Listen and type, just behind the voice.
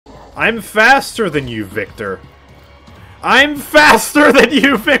I'm faster than you, Victor. I'm faster than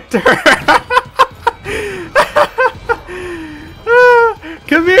you, Victor!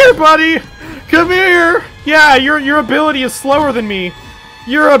 Come here, buddy! Come here! Yeah, your ability is slower than me.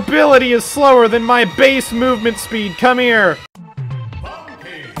 Your ability is slower than my base movement speed. Come here!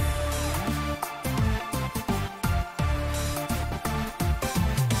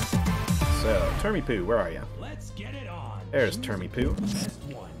 So, Termy Poo, where are you? Let's get it on. There's Termy Poo.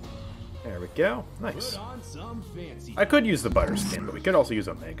 There we go. Nice. Fancy. I could use the Butter skin, but we could also use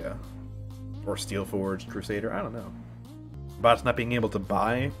Omega. Or Steel Forged Crusader, I don't know. Bots not being able to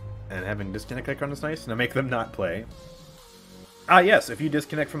buy and having disconnect icon is nice, and I make them not play. Ah yes, if you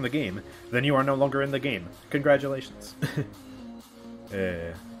disconnect from the game, then you are no longer in the game. Congratulations.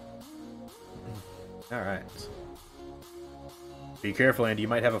 Alright. Be careful, Andy, you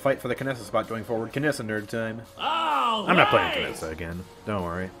might have a fight for the Kinessa spot going forward. Kinessa nerd time. Oh, I'm not playing Kinessa again. Don't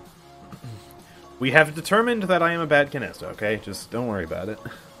worry. We have determined that I am a bad Kinessa, okay? Just don't worry about it.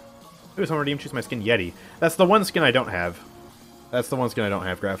 Ooh, someone redeemed, choose my skin, Yeti. That's the one skin I don't have. That's the one skin I don't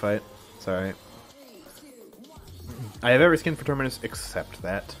have, Graphite. It's alright. I have every skin for Terminus except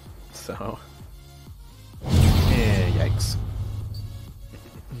that. So. Yikes.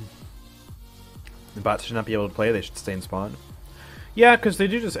 The bots should not be able to play, they should stay in spawn. Yeah, because they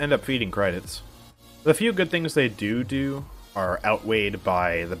do just end up feeding credits. The few good things they do are outweighed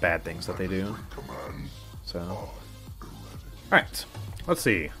by the bad things that they do. So. Alright. Let's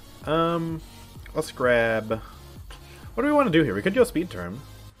see. Let's grab... What do we want to do here? We could do a speed term.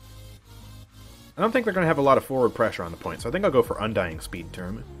 I don't think they're going to have a lot of forward pressure on the point, so I think I'll go for Undying Speed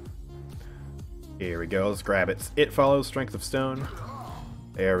Term. Here we go, let's grab it. It follows Strength of Stone.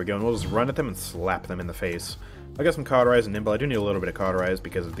 There we go, and we'll just run at them and slap them in the face. I got some Cauterize and Nimble. I do need a little bit of Cauterize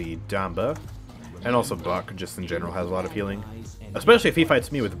because of the Damba. And also Buck, just in general, has a lot of healing. Especially if he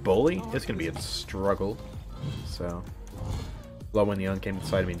fights me with Bully, it's going to be a struggle. So, love when the Young came to the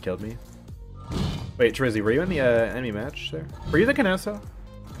side of me and killed me. Wait, Trizzy, were you in the enemy match there? Were you the Kinessa?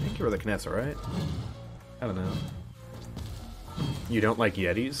 I think you were the Kinessa, right? I don't know. You don't like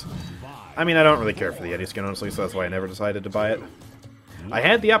Yetis? I mean, I don't really care for the Yeti skin, honestly, so that's why I never decided to buy it. I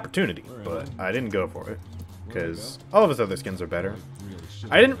had the opportunity, but I didn't go for it. Because all of his other skins are better.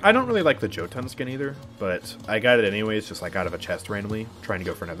 I don't really like the Jotun skin either, but I got it anyways, just like out of a chest randomly, trying to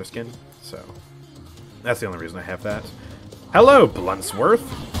go for another skin. So, that's the only reason I have that. Hello, Bluntsworth!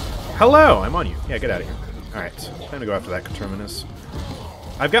 Hello, I'm on you. Yeah, get out of here. Alright, time to go after that Terminus.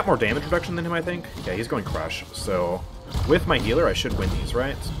 I've got more damage reduction than him, I think. Yeah, he's going Crush, so with my healer, I should win these,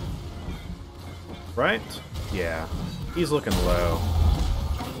 right? Right? Yeah. He's looking low.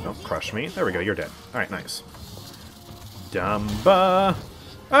 Don't crush me. There we go, you're dead. Alright, nice. Dumba!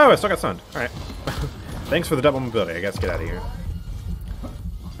 Oh, I still got stunned. Alright. Thanks for the double mobility, I guess. Get out of here.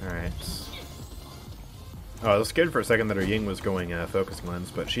 Alright. Oh, I was scared for a second that her Ying was going Focusing Lens,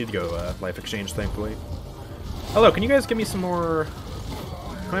 but she'd go Life Exchange, thankfully. Hello, can you guys give me some more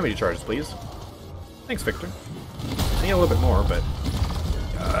calamity charges, please? Thanks, Victor. I need a little bit more, but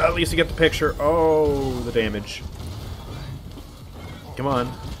at least you get the picture. Oh, the damage. Come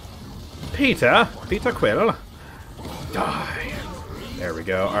on. Peter Quill. Die. There we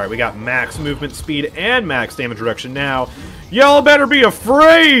go. Alright, we got max movement speed and max damage reduction now. Y'all better be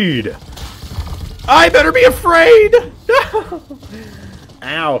afraid! I better be afraid!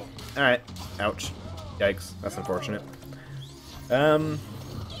 Ow. Alright. Ouch. Yikes. That's unfortunate. I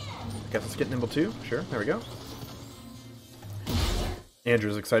guess let's get Nimble too. Sure. There we go.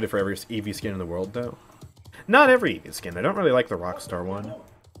 Andrew's excited for every EV skin in the world, though. Not every EV skin. I don't really like the Rockstar one.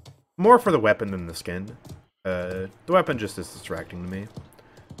 More for the weapon than the skin. The weapon just is distracting to me.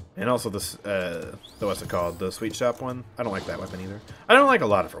 And also this, what's it called? The Sweet Shop one? I don't like that weapon either. I don't like a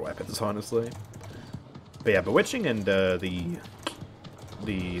lot of her weapons, honestly. But yeah, Bewitching and the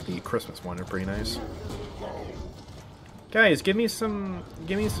Christmas one are pretty nice. Guys, give me some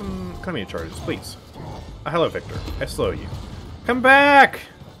calamity charges, please. Hello, Victor. I slow you. Come back!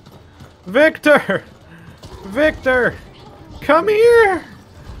 Victor! Victor! Come here!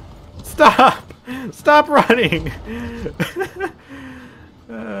 Stop! Stop running!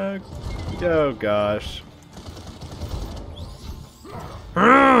 Oh gosh.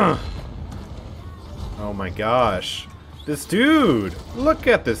 Oh my gosh. This dude! Look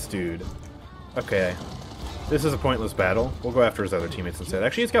at this dude! Okay. This is a pointless battle. We'll go after his other teammates instead.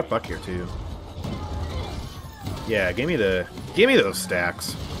 Actually, he's got Buck here too. Yeah, give me those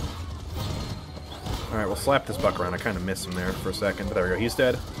stacks. Alright, we'll slap this Buck around. I kind of missed him there for a second, but there we go. He's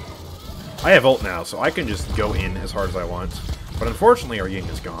dead. I have ult now, so I can just go in as hard as I want. But unfortunately, our Ying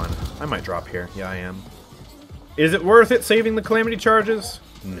is gone. I might drop here. Yeah, I am. Is it worth it saving the calamity charges?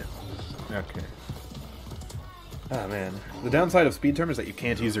 No. Okay. Ah, man. The downside of Speed Term is that you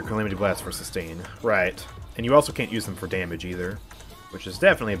can't use your Calamity Blast for sustain. Right. And you also can't use them for damage either, which is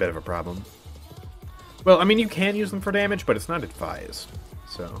definitely a bit of a problem. Well, I mean, you can use them for damage, but it's not advised.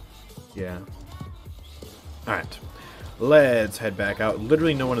 So, yeah. Alright. Let's head back out.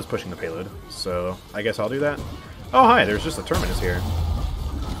 Literally no one is pushing the payload, so I guess I'll do that. Oh, hi, there's just a Terminus here.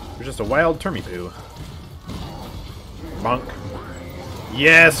 There's just a wild Termipoo. Bonk.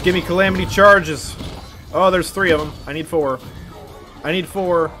 Yes, give me Calamity Charges! Oh, there's 3 of them. I need 4. I need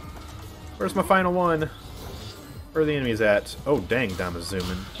 4. Where's my final one? Where are the enemies at? Oh, dang, Dama's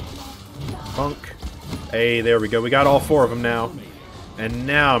zooming. Bonk. Hey, there we go. We got all 4 of them now. And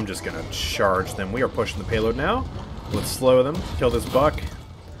now I'm just gonna charge them. We are pushing the payload now. Let's slow them. Kill this Buck.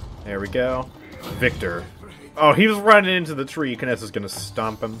 There we go. Victor. Oh, he was running into the tree. Kinessa's gonna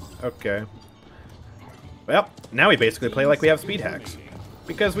stomp him. Okay. Well, now we basically play like we have speed hacks.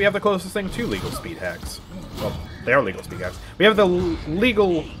 Because we have the closest thing to legal speed hacks. Well, they are legal speed hacks. We have the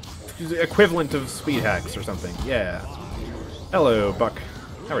legal equivalent of speed hacks or something. Yeah. Hello, Buck.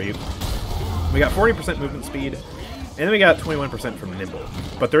 How are you? We got 40% movement speed, and then we got 21% from Nimble.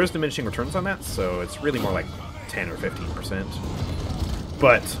 But there is diminishing returns on that, so it's really more like 10 or 15%.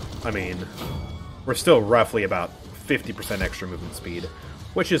 But, I mean, we're still roughly about 50% extra movement speed,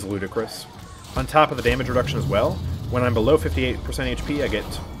 which is ludicrous. On top of the damage reduction as well, when I'm below 58% HP, I get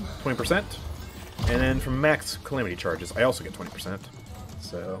 20%. And then from max Calamity Charges, I also get 20%.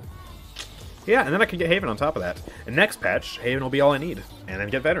 So, yeah, and then I can get Haven on top of that. And next patch, Haven will be all I need. And then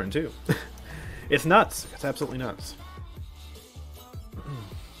get Veteran, too. It's nuts. It's absolutely nuts.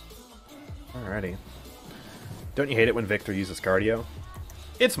 Alrighty. Don't you hate it when Victor uses cardio?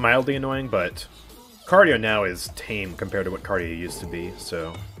 It's mildly annoying, but cardio now is tame compared to what cardio used to be,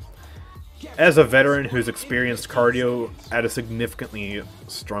 so... As a veteran who's experienced cardio at a significantly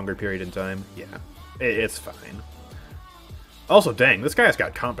stronger period in time, yeah, it's fine. Also, dang, this guy's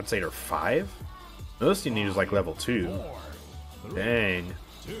got Compensator 5? Most you need is like level 2. Dang.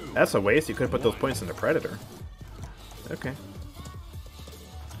 That's a waste. You could have put those points into Predator. Okay.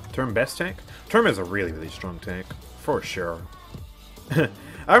 Term best tank? Term is a really, really strong tank. For sure.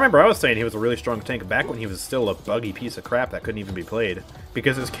 I remember I was saying he was a really strong tank back when he was still a buggy piece of crap that couldn't even be played.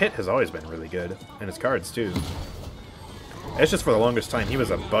 Because his kit has always been really good. And his cards, too. It's just for the longest time, he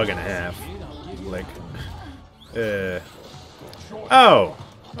was a bug and a half. Like... Oh!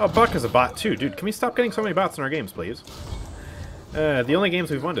 Oh, Buck is a bot, too. Dude, can we stop getting so many bots in our games, please? The only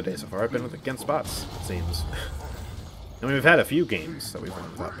games we've won today so far have been against bots, it seems. I mean, we've had a few games that we've won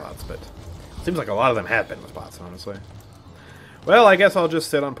without bots, but it seems like a lot of them have been with bots, honestly. Well, I guess I'll just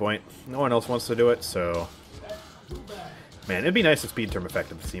sit on point. No one else wants to do it, so... Man, it'd be nice to speed term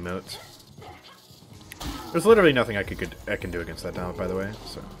effective with emotes. There's literally nothing I can do against that Dom, by the way,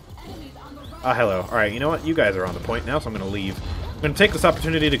 so... Ah, hello. Alright, you know what? You guys are on the point now, so I'm gonna leave. I'm gonna take this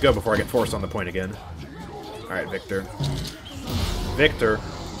opportunity to go before I get forced on the point again. Alright, Victor. Victor.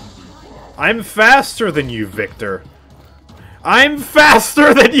 I'm faster than you, Victor. I'm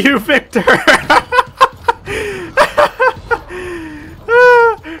faster than you, Victor!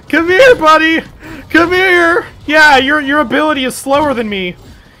 Come here, buddy! Come here! Yeah, your ability is slower than me.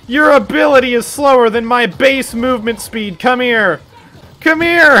 Your ability is slower than my base movement speed. Come here! Come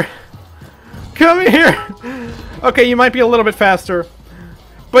here! Come here! Okay, you might be a little bit faster.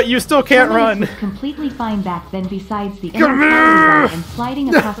 But you still can't run. Was completely fine back then besides the inner bug and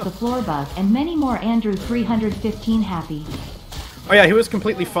sliding across the floor bug and many more. Andrew 315 happy. Oh yeah, he was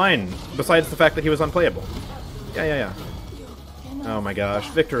completely fine, besides the fact that he was unplayable. Yeah. Oh my gosh.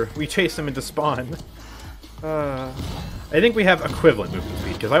 Victor, we chased him into spawn. I think we have equivalent movement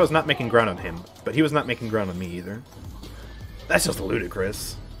speed, because I was not making ground on him, but he was not making ground on me either. That's just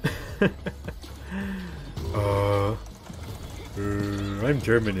ludicrous. I'm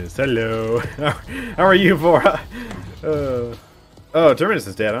Terminus. Hello. How are you, Vora? Oh, Terminus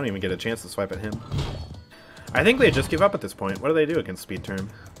is dead. I don't even get a chance to swipe at him. I think they just give up at this point. What do they do against Speed Term?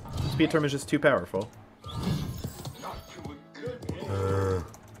 Speed Term is just too powerful.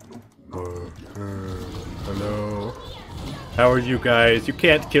 Hello. How are you guys? You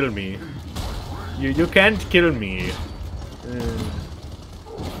can't kill me. You can't kill me.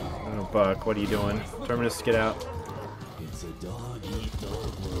 Oh, Buck, what are you doing? Terminus, get out.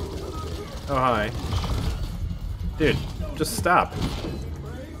 Oh, hi. Dude, just stop.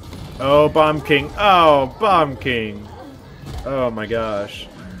 Oh, Bomb King. Oh, Bomb King. Oh my gosh.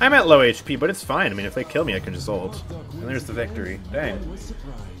 I'm at low HP, but it's fine. I mean, if they kill me, I can just ult. And there's the victory. Dang.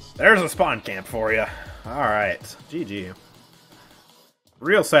 There's a spawn camp for you. Alright. GG.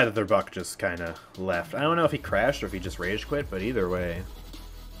 Real sad that their Buck just kind of left. I don't know if he crashed or if he just rage quit, but either way.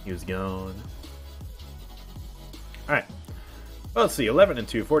 He was gone. Alright. Well, let's see. 11 and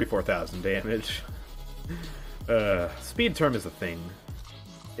 2, 44,000 damage. Speed term is a thing.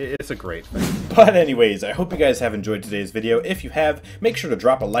 It's a great thing. But anyways, I hope you guys have enjoyed today's video. If you have, make sure to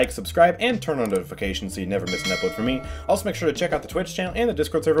drop a like, subscribe, and turn on notifications so you never miss an upload from me. Also, make sure to check out the Twitch channel and the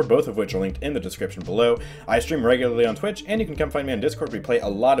Discord server, both of which are linked in the description below. I stream regularly on Twitch, and you can come find me on Discord. We play a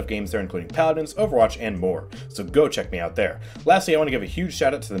lot of games there, including Paladins, Overwatch, and more. So go check me out there. Lastly, I want to give a huge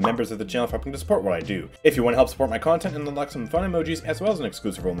shout out to the members of the channel for helping to support what I do. If you want to help support my content and unlock some fun emojis, as well as an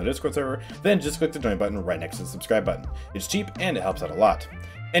exclusive role in the Discord server, then just click the join button right next to the subscribe button. It's cheap, and it helps out a lot.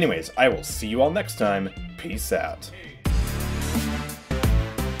 Anyways, I will see you all next time. Peace out.